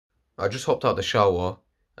I just hopped out the shower,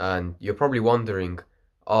 and you're probably wondering,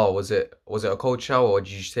 oh, was it a cold shower, or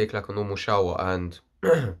did you just take like a normal shower? And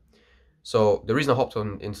so the reason I hopped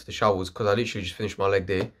on into the shower was because I literally just finished my leg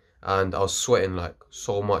day, and I was sweating like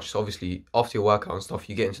so much. So obviously after your workout and stuff,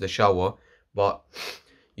 you get into the shower, but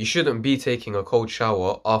you shouldn't be taking a cold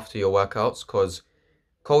shower after your workouts, because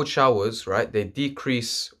cold showers, right, they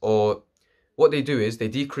decrease, or what they do is they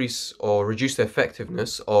decrease or reduce the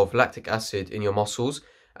effectiveness of lactic acid in your muscles,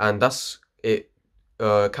 and that's it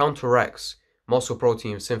counteracts muscle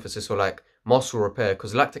protein synthesis, or like muscle repair,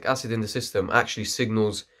 because lactic acid in the system actually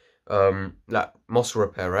signals like muscle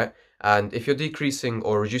repair, right? And if you're decreasing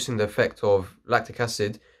or reducing the effect of lactic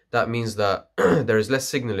acid, that means that there is less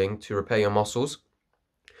signaling to repair your muscles,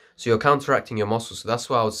 so you're counteracting your muscles. So that's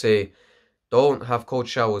why I would say don't have cold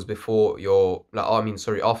showers before your, like, I mean,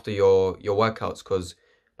 sorry, after your workouts, because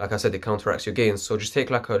like I said, it counteracts your gains. So just take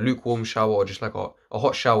like a lukewarm shower, or just like a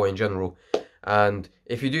hot shower in general. And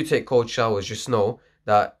if you do take cold showers, just know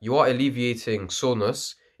that you are alleviating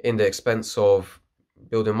soreness in the expense of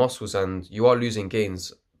building muscles, and you are losing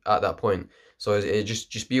gains at that point. So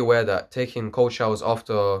just be aware that taking cold showers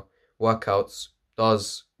after workouts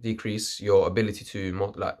does decrease your ability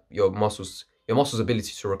to like your muscles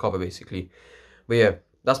ability to recover, basically. But yeah,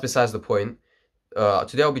 that's besides the point.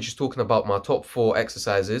 Today I'll be just talking about my top 4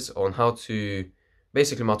 exercises on how to,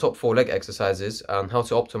 basically my top 4 leg exercises, and how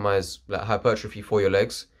to optimize like hypertrophy for your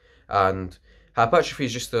legs. And hypertrophy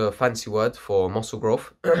is just a fancy word for muscle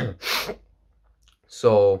growth.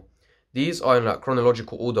 So these are in like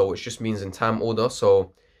chronological order, which just means in time order.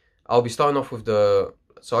 So I'll be starting off with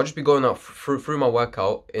I'll just be going out through my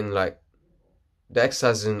workout in like the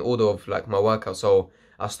exercises in order of like my workout. So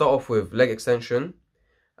I'll start off with leg extension,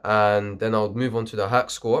 and then I'll move on to the hack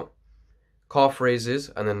squat, calf raises,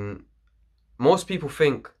 and then most people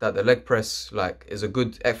think that the leg press like is a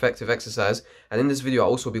good effective exercise. And in this video I'll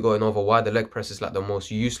also be going over why the leg press is like the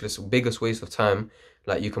most useless, biggest waste of time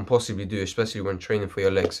like you can possibly do, especially when training for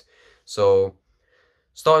your legs. So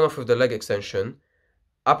starting off with the leg extension,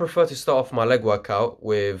 I prefer to start off my leg workout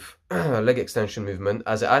with a leg extension movement,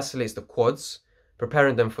 as it isolates the quads,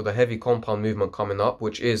 preparing them for the heavy compound movement coming up,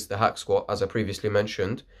 which is the hack squat, as I previously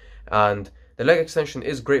mentioned. And the leg extension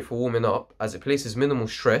is great for warming up, as it places minimal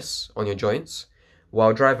stress on your joints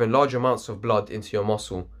while driving large amounts of blood into your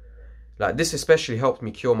muscle. Like, this especially helped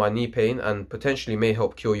me cure my knee pain, and potentially may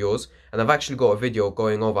help cure yours. And I've actually got a video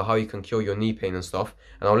going over how you can cure your knee pain and stuff,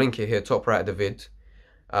 and I'll link it here top right of the vid.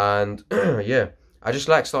 And yeah, I just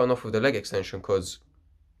like starting off with the leg extension because,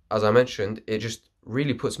 as I mentioned, it just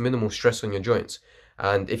really puts minimal stress on your joints.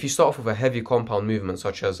 And if you start off with a heavy compound movement,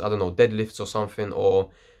 such as, I don't know, deadlifts or something,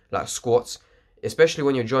 or like squats, especially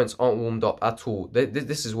when your joints aren't warmed up at all,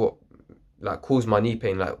 this is what like caused my knee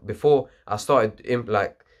pain. Like, before I started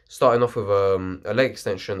starting off with a leg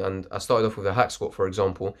extension, and I started off with a hack squat, for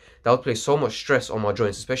example, that would place so much stress on my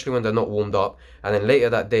joints, especially when they're not warmed up. And then later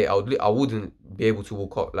that day, I wouldn't be able to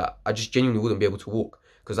walk up. Like, I just genuinely wouldn't be able to walk,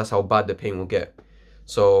 because that's how bad the pain will get.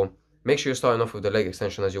 So make sure you're starting off with the leg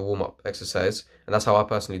extension as your warm-up exercise, and that's how I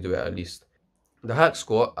personally do it, at least. The hack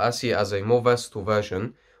squat, I see it as a more versatile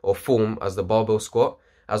version or form as the barbell squat,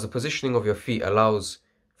 as the positioning of your feet allows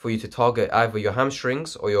for you to target either your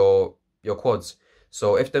hamstrings or your quads.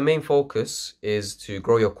 So if the main focus is to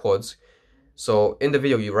grow your quads, so in the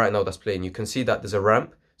video right now that's playing, you can see that there's a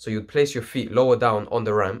ramp. So you'd place your feet lower down on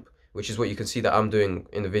the ramp, which is what you can see that I'm doing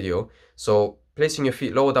in the video. So placing your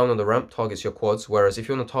feet lower down on the ramp targets your quads, whereas if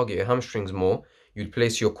you want to target your hamstrings more, you'd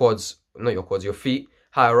place your your feet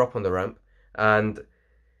higher up on the ramp. And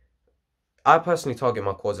I personally target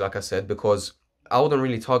my quads, like I said, because I wouldn't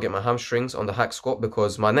really target my hamstrings on the hack squat,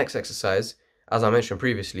 because my next exercise, as I mentioned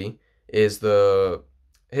previously, is the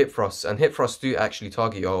hip thrusts, and hip thrusts do actually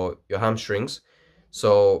target your hamstrings.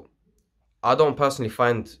 So I don't personally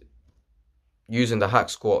find using the hack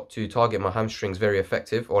squat to target my hamstrings very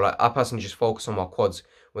effective, or like I personally just focus on my quads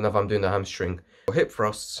whenever I'm doing the hamstring. For hip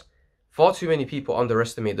thrusts, far too many people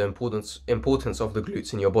underestimate the importance of the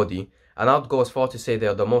glutes in your body, and I'd go as far to say they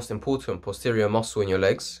are the most important posterior muscle in your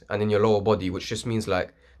legs and in your lower body, which just means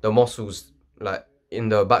like the muscles like in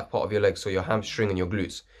the back part of your legs, so your hamstring and your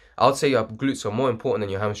glutes. I would say your glutes are more important than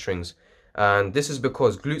your hamstrings, and this is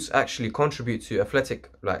because glutes actually contribute to athletic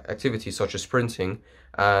like activities such as sprinting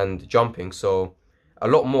and jumping, so a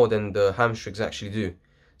lot more than the hamstrings actually do.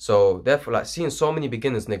 So therefore, like, seeing so many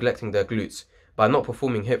beginners neglecting their glutes by not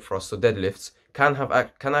performing hip thrusts or deadlifts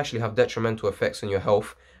can actually have detrimental effects on your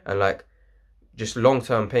health, and like just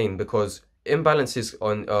long-term pain, because imbalances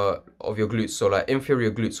on of your glutes, so like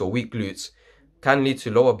inferior glutes or weak glutes, can lead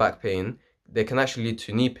to lower back pain. They can actually lead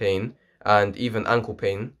to knee pain and even ankle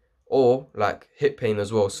pain, or like hip pain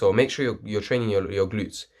as well. So make sure you're training your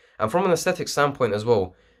glutes. And from an aesthetic standpoint as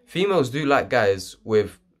well, females do like guys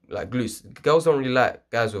with like glutes. Girls don't really like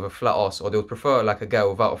guys with a flat ass, or they would prefer like a guy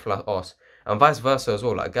without a flat ass, and vice versa as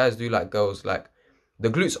well. Like guys do like girls like the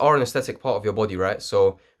glutes are an aesthetic part of your body, right?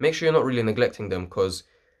 So make sure you're not really neglecting them, because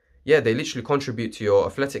yeah, they literally contribute to your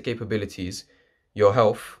athletic capabilities, your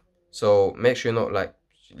health. So make sure you're not like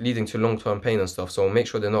leading to long-term pain and stuff. So make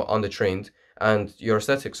sure they're not undertrained, and your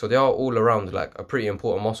aesthetics. So they are all around like a pretty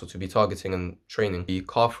important muscle to be targeting and training. The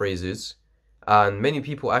calf raises, and many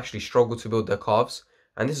people actually struggle to build their calves,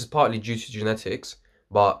 and this is partly due to genetics.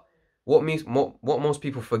 But what most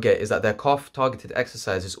people forget is that their calf targeted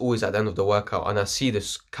exercise is always at the end of the workout, and I see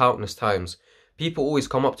this countless times. People always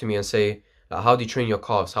come up to me and say, like, how do you train your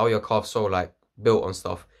calves? How are your calves so like built and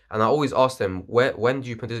stuff? And I always ask them, when do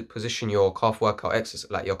you position your calf workout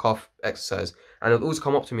exercise, like your calf exercise? And they'll always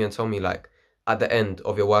come up to me and tell me like at the end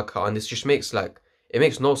of your workout. And this just makes like, it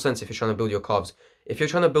makes no sense if you're trying to build your calves. If you're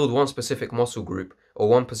trying to build one specific muscle group or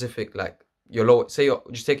one specific like your lower,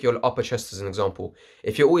 just take your upper chest as an example.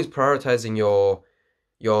 If you're always prioritizing your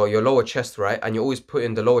lower chest, right, and you're always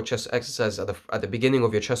putting the lower chest exercise at the beginning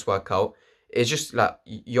of your chest workout, it's just like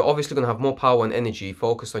you're obviously going to have more power and energy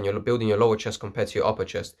focused on your building your lower chest compared to your upper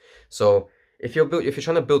chest. So if you're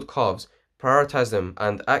trying to build calves, prioritize them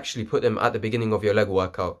and actually put them at the beginning of your leg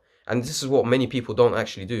workout. And this is what many people don't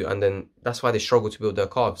actually do, and then that's why they struggle to build their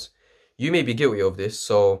calves. You may be guilty of this,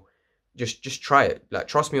 so just try it. Like,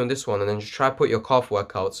 trust me on this one, and then just try put your calf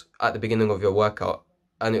workouts at the beginning of your workout,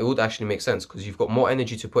 and it would actually make sense, because you've got more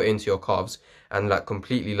energy to put into your calves and like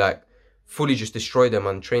completely like fully just destroy them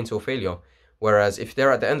and train till failure. Whereas if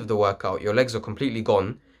they're at the end of the workout, your legs are completely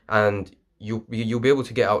gone, and you'll be able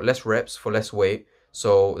to get out less reps for less weight.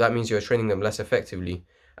 So that means you're training them less effectively.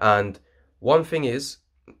 And one thing is,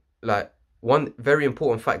 like, one very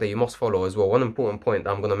important fact that you must follow as well, one important point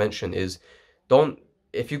that I'm going to mention is,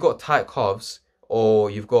 if you've got tight calves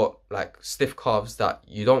or you've got like stiff calves that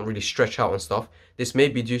you don't really stretch out and stuff, this may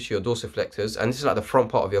be due to your dorsiflexors, and this is like the front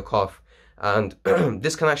part of your calf. And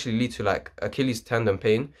this can actually lead to like Achilles tendon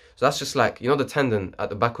pain. So that's just like, you know, the tendon at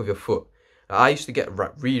the back of your foot. I used to get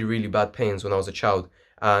really bad pains when I was a child,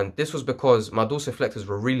 and this was because my dorsiflexors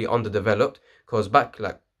were really underdeveloped, because back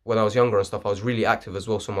like when I was younger and stuff, I was really active as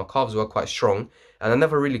well, so my calves were quite strong, and I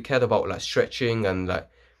never really cared about like stretching and like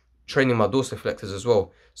training my dorsiflexors as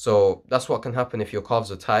well. So that's what can happen if your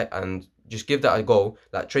calves are tight, and just give that a go,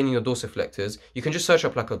 like training your dorsiflexors. You can just search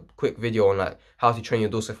up like a quick video on like how to train your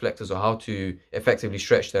dorsiflexors or how to effectively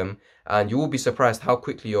stretch them, and you will be surprised how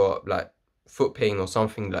quickly your like foot pain or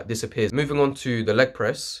something like disappears. Moving on to the leg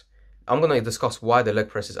press, I'm going to discuss why the leg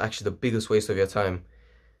press is actually the biggest waste of your time.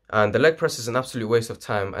 And the leg press is an absolute waste of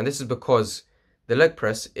time, and this is because the leg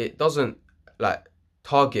press, it doesn't like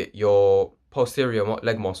target your posterior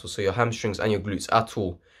leg muscles, so your hamstrings and your glutes at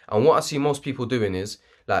all. And what I see most people doing is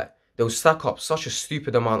like they'll stack up such a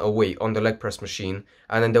stupid amount of weight on the leg press machine,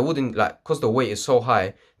 and then they wouldn't like, because the weight is so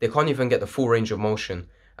high, they can't even get the full range of motion.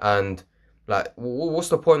 And like, what's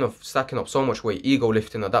the point of stacking up so much weight, ego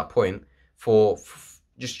lifting at that point, for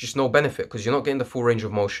just no benefit, because you're not getting the full range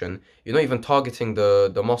of motion. You're not even targeting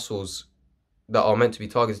the muscles that are meant to be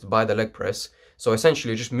targeted by the leg press. So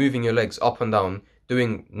essentially, you're just moving your legs up and down,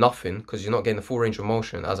 doing nothing, because you're not getting the full range of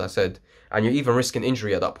motion, as I said, and you're even risking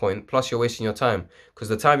injury at that point. Plus, you're wasting your time, because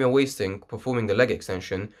the time you're wasting performing the leg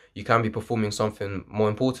extension, you can be performing something more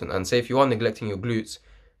important. And say if you are neglecting your glutes,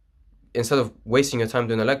 instead of wasting your time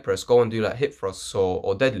doing a leg press, go and do like hip thrusts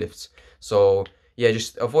or deadlifts. So yeah,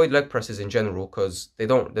 just avoid leg presses in general, because they're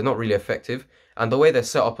not really effective. And the way they're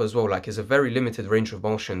set up as well, like, is a very limited range of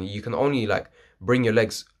motion. You can only like bring your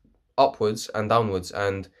legs upwards and downwards,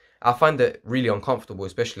 and I find that really uncomfortable,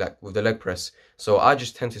 especially like with the leg press. So I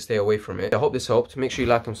just tend to stay away from it. I hope this helped. Make sure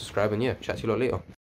you like and subscribe, and yeah, chat to you lot later.